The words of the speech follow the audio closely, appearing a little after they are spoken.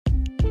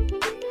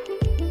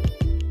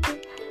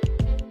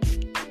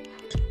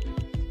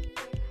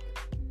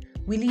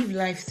We live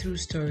life through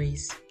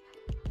stories.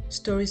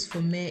 Stories for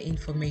mere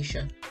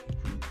information.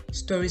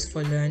 Stories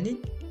for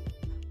learning.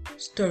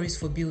 Stories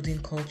for building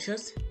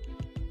cultures.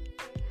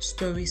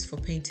 Stories for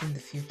painting the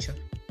future.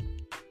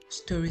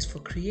 Stories for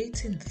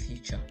creating the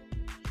future.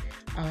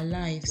 Our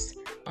lives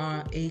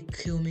are a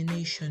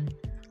culmination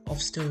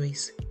of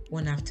stories,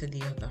 one after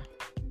the other.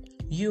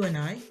 You and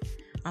I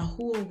are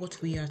who or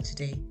what we are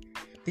today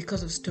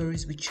because of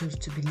stories we chose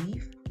to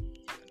believe,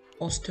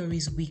 or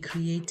stories we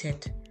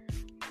created,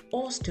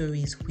 or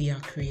stories we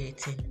are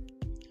creating.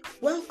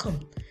 Welcome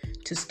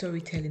to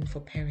Storytelling for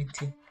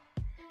Parenting,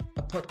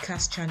 a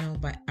podcast channel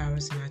by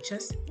Aros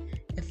Matches,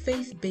 a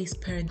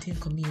faith-based parenting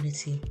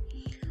community.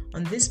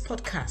 On this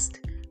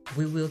podcast,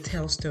 we will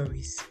tell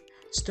stories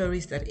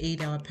that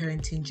aid our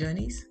parenting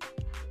journeys.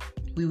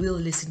 We will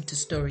listen to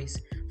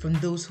stories from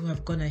those who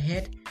have gone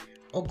ahead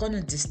or gone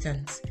a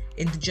distance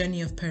in the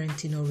journey of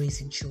parenting or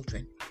raising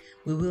children.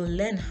 We will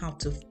learn how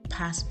to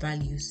pass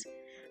values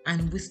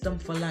and wisdom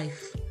for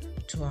life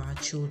to our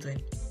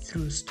children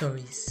through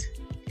stories.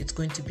 It's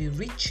going to be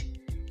rich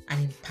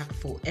and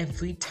impactful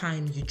every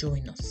time you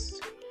join us.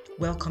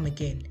 Welcome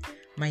again.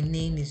 My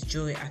name is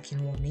Joy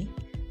Akinwumi,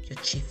 your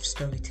chief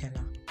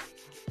storyteller.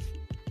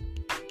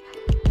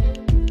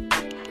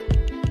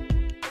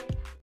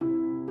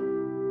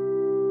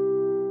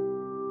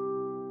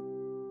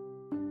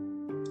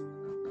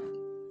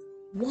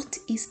 What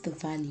is the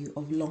value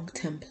of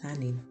long-term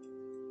planning?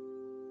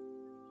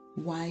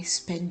 Why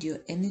spend your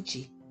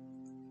energy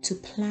to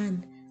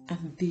plan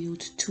and build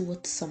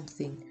towards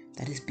something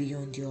that is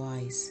beyond your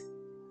eyes?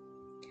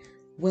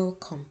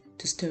 Welcome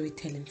to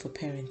Storytelling for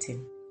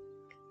Parenting.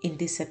 In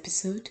this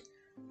episode,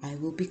 I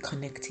will be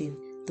connecting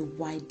the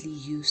widely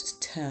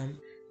used term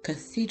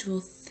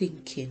cathedral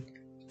thinking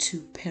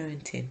to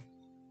parenting.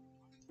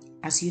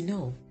 As you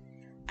know,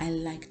 I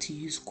like to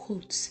use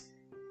quotes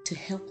to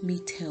help me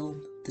tell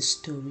the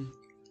story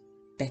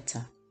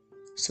better.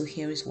 So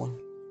here is one.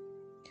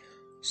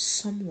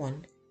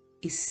 Someone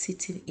is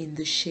sitting in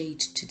the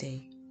shade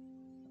today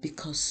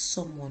because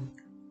someone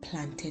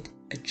planted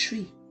a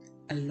tree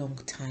a long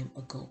time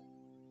ago.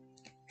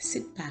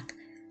 Sit back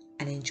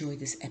and enjoy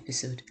this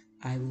episode.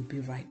 I will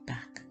be right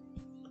back.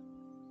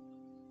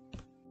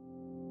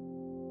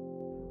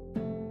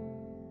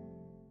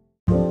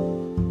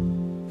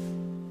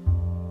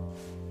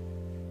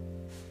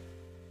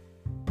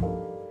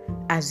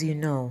 As you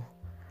know,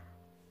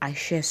 I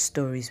share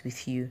stories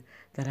with you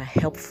that are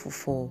helpful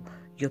for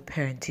your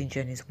parenting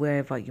journeys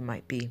wherever you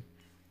might be.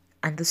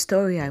 And the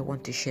story I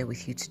want to share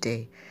with you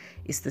today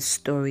is the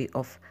story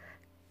of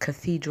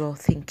cathedral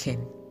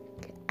thinking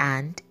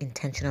and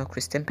intentional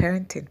Christian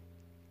parenting.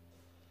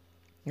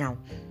 Now,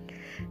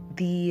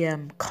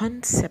 the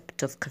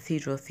concept of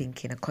cathedral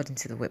thinking, according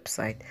to the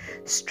website,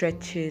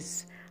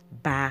 stretches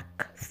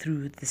back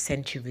through the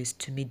centuries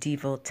to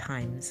medieval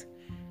times,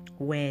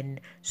 when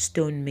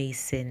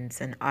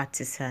stonemasons and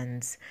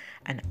artisans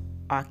and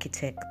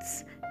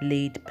architects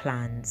laid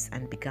plans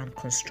and began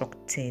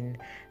constructing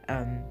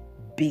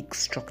big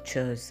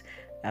structures,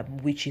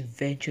 which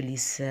eventually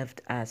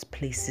served as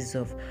places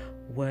of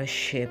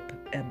worship,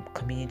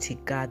 community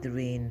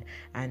gathering,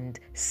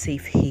 and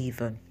safe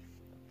haven.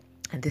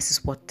 And this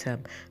is what the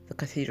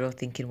Cathedral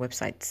Thinking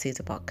website says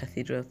about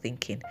cathedral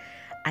thinking.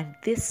 And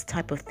this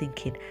type of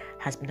thinking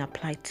has been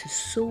applied to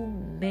so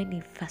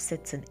many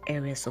facets and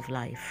areas of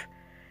life.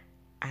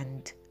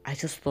 And I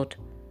just thought,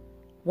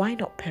 why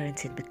not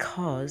parenting?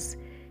 Because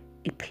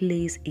it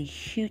plays a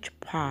huge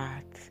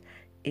part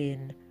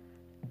in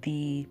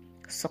the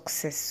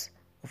success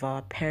of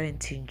our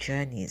parenting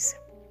journeys.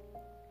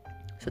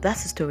 So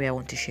that's the story I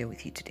want to share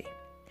with you today.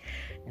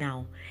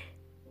 Now,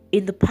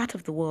 in the part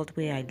of the world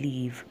where I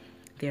live,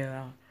 there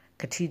are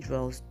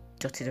cathedrals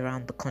dotted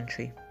around the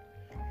country.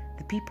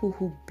 The people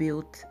who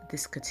built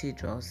these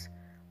cathedrals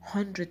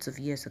hundreds of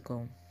years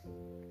ago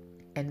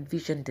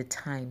envisioned the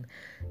time,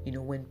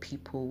 when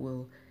people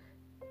will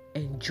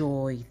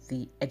enjoy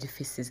the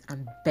edifices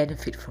and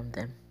benefit from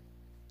them.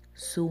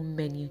 So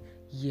many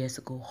years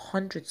ago,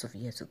 hundreds of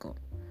years ago,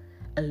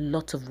 a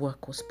lot of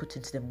work was put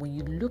into them. When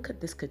you look at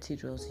these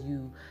cathedrals,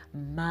 you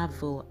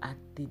marvel at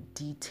the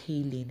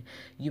detailing,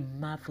 you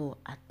marvel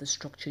at the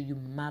structure, you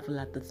marvel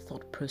at the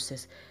thought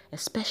process,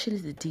 especially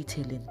the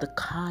detailing, the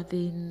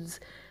carvings.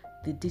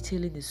 The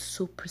detailing is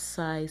so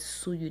precise,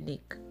 so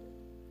unique.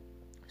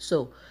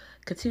 So,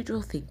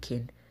 cathedral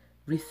thinking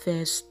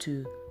refers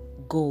to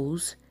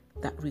goals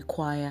that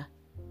require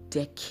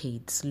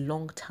decades,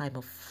 long time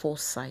of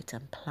foresight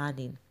and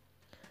planning,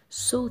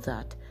 so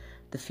that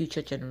the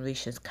future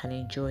generations can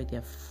enjoy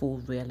their full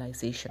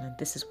realization. And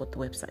this is what the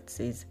website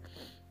says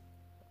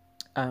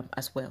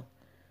as well.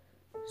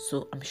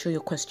 So I'm sure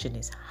your question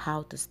is,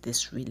 how does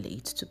this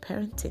relate to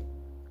parenting?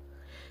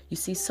 You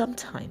see,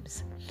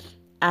 sometimes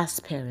as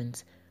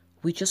parents,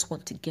 we just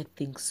want to get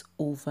things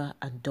over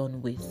and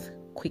done with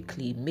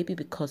quickly, maybe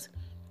because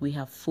we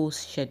have full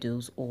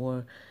schedules,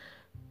 or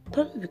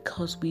probably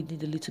because we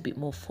need a little bit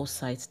more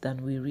foresight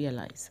than we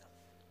realize.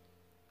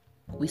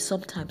 We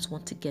sometimes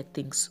want to get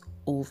things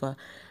over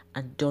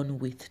and done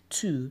with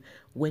too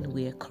when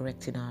we are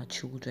correcting our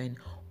children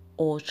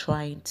or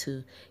trying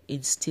to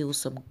instill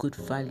some good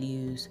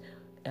values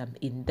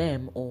in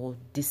them or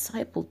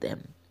disciple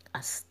them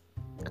as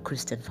a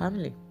Christian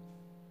family.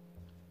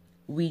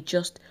 We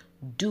just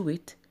do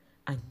it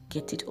and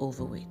get it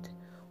over with,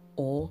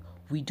 or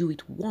we do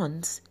it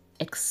once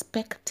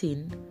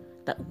expecting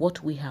that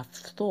what we have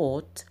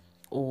thought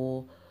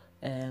or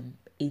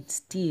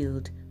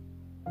instilled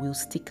will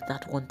stick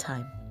that one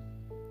time.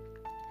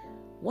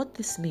 What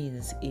this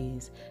means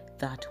is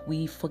that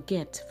we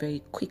forget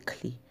very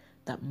quickly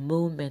that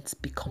moments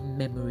become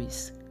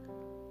memories,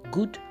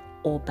 good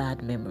or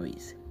bad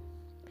memories.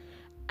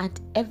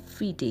 And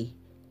every day,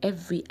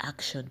 every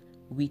action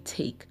we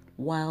take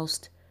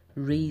whilst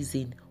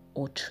raising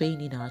or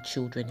training our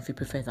children, if you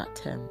prefer that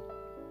term,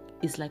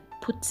 is like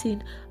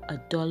putting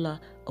 $1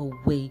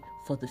 away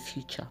for the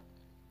future,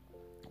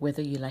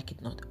 whether you like it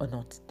or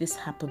not. This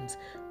happens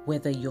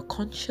whether you're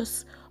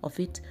conscious of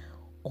it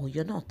or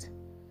you're not.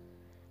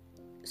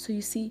 So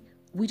you see,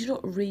 we do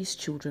not raise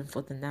children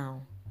for the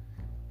now.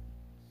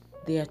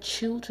 They are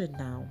children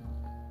now,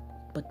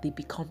 but they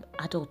become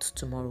adults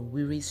tomorrow.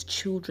 We raise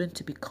children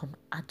to become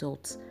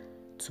adults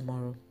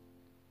tomorrow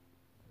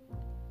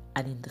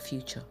and in the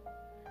future.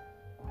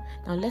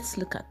 Now let's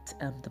look at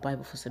the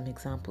Bible for some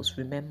examples.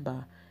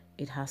 Remember,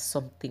 it has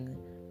something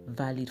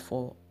valid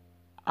for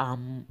our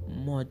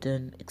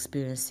modern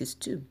experiences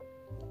too.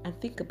 And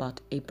think about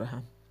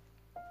Abraham.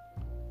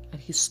 And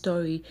his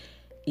story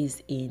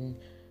is in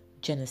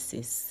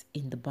Genesis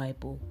in the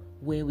Bible,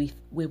 where we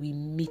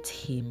meet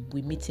him.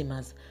 We meet him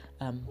as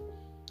a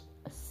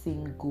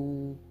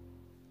single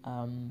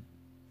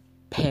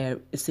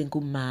a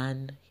single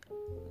man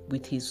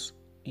with his,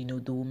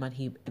 the woman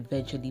he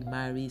eventually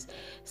marries,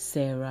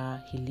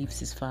 Sarah. He leaves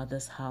his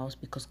father's house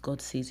because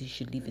God says he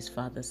should leave his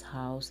father's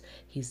house.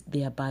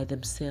 They are by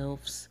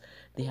themselves.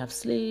 They have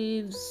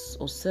slaves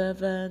or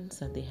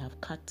servants, and they have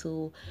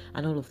cattle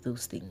and all of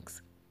those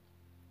things.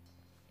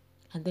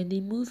 And then they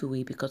move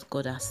away because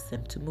God asks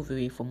them to move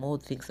away from all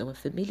things that were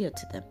familiar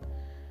to them.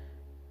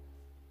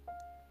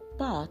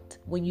 But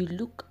when you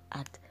look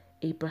at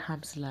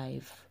Abraham's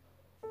life,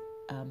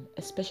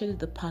 especially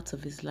the parts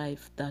of his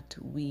life that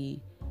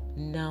we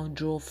now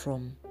draw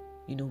from,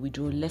 we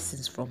draw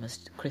lessons from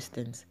as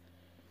Christians,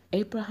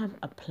 Abraham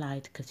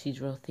applied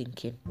cathedral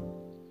thinking.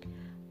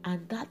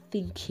 And that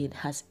thinking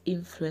has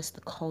influenced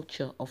the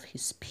culture of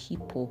his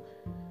people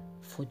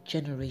for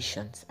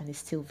generations and is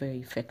still very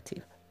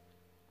effective.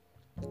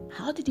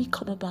 How did he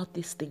come about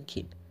this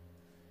thinking?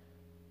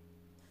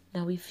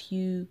 Now, if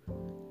you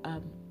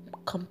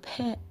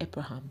compare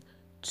Abraham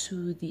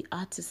to the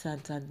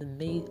artisans and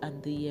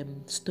the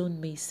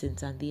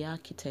stonemasons and the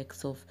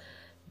architects of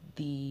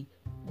the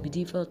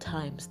medieval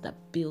times that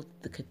built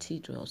the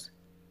cathedrals,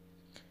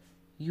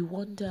 you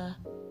wonder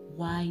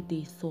why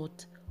they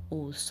thought,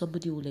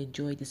 somebody will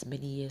enjoy this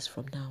many years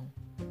from now.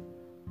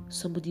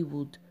 Somebody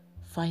would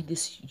find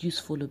this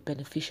useful or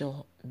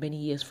beneficial many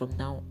years from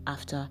now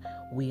after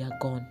we are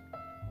gone.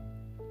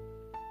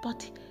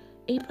 But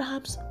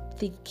Abraham's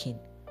thinking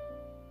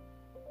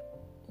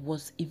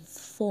was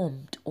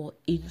informed or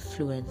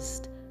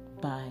influenced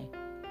by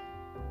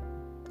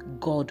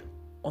God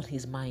on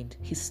his mind.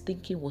 His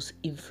thinking was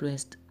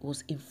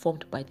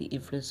informed by the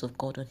influence of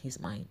God on his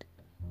mind.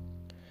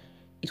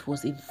 It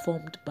was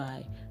informed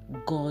by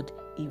God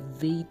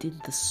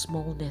invading the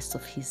smallness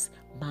of his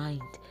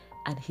mind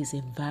and his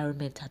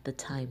environment at the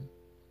time.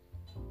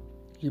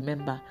 You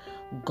remember,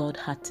 God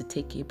had to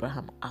take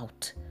Abraham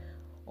out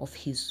of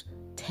his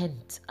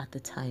tent at the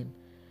time.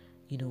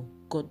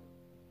 God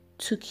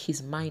took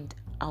his mind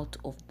out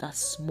of that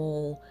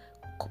small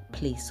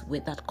place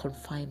with that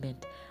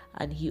confinement,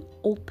 and he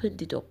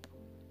opened it up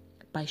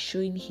by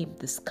showing him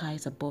the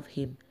skies above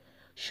him,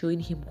 showing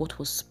him what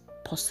was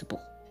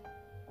possible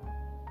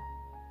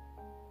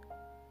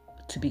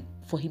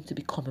for him to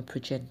become a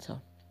progenitor.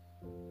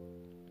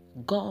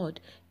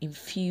 God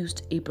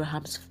infused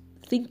Abraham's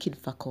thinking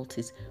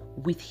faculties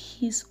with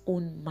his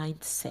own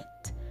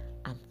mindset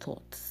and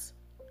thoughts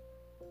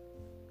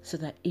so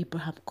that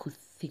Abraham could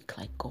think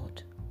like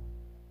God.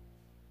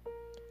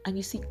 And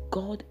you see,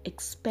 God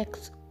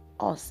expects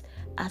us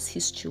as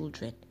his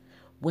children,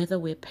 whether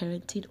we're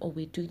parenting or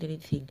we're doing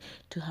anything,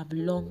 to have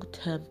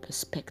long-term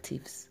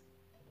perspectives.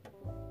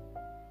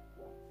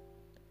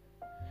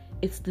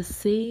 It's the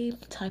same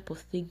type of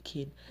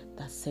thinking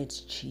that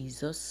sent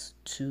Jesus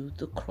to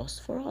the cross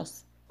for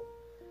us,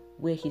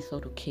 where he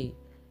thought, okay,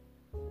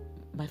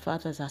 my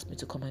father has asked me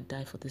to come and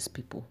die for these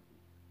people.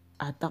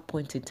 At that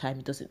point in time,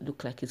 it doesn't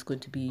look like it's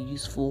going to be a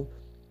useful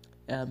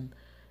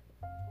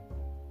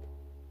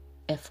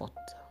effort.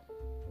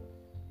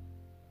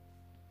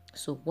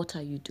 So what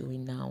are you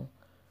doing now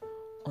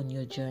on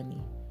your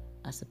journey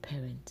as a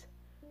parent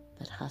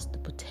that has the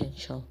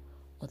potential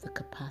or the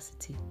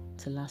capacity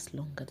to last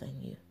longer than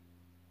you?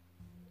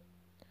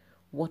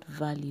 What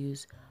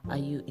values are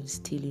you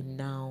instilling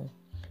now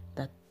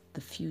that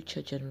the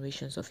future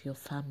generations of your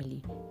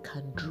family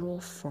can draw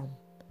from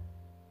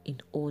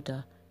in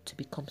order to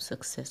become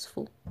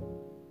successful?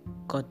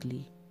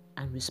 godly,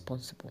 and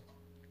responsible.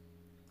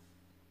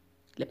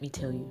 Let me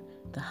tell you,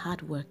 the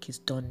hard work is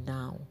done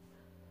now.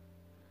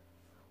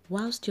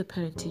 Whilst your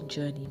parenting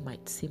journey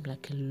might seem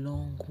like a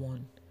long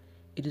one,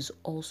 it is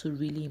also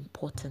really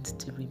important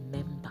to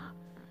remember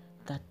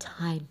that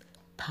time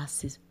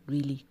passes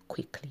really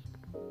quickly.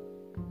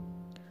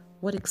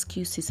 What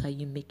excuses are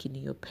you making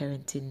in your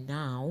parenting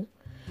now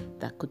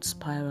that could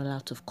spiral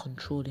out of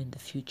control in the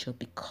future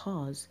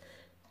because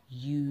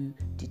you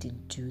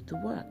didn't do the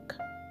work?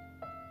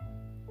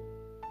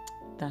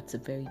 That's a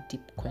very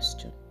deep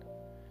question.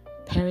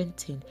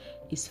 Parenting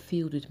is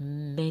filled with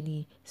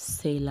many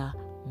sailor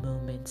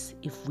moments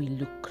if we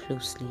look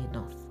closely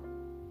enough.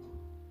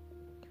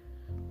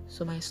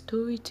 So my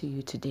story to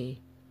you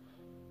today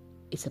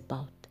is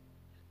about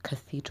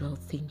cathedral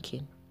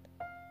thinking,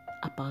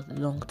 about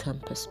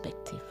long-term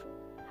perspective,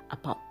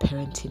 about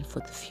parenting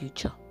for the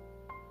future.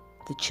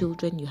 The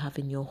children you have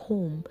in your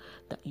home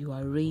that you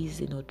are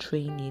raising or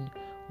training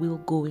will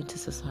go into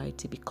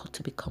society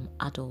to become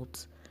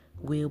adults,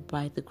 will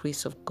by the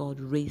grace of God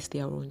raise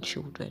their own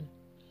children.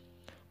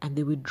 And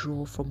they will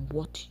draw from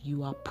what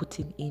you are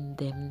putting in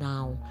them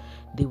now.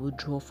 They will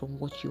draw from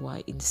what you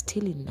are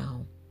instilling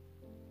now.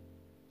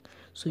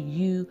 So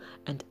you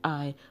and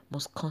I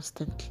must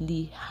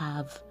constantly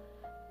have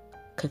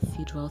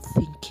cathedral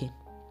thinking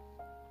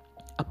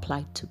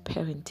applied to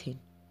parenting.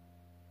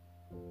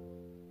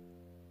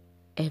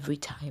 Every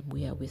time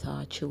we are with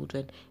our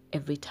children,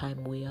 every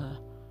time we are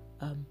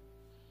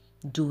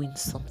doing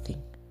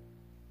something.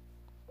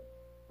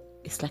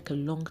 It's like a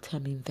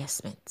long-term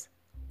investment.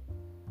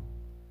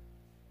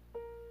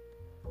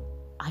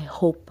 I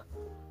hope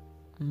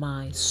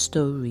my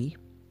story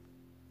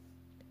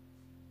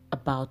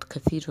about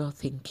cathedral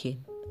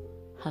thinking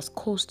has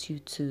caused you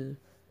to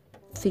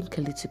think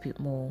a little bit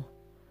more,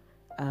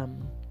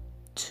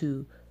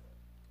 to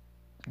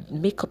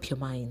make up your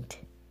mind,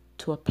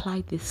 to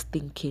apply this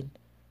thinking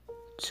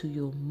to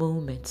your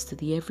moments, to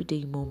the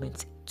everyday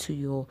moments, to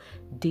your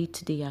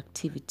day-to-day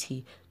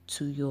activity,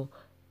 to your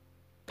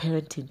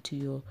parenting, to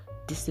your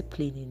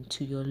disciplining,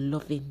 to your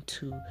loving,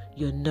 to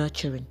your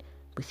nurturing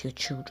with your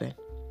children.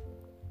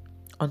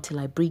 Until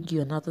I bring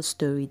you another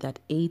story that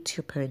aids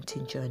your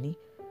parenting journey,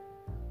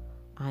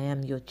 I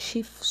am your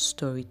chief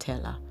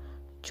storyteller,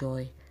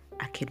 Joy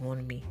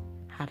Akinwunmi.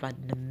 Have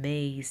an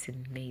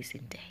amazing,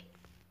 amazing day.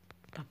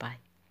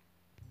 Bye-bye.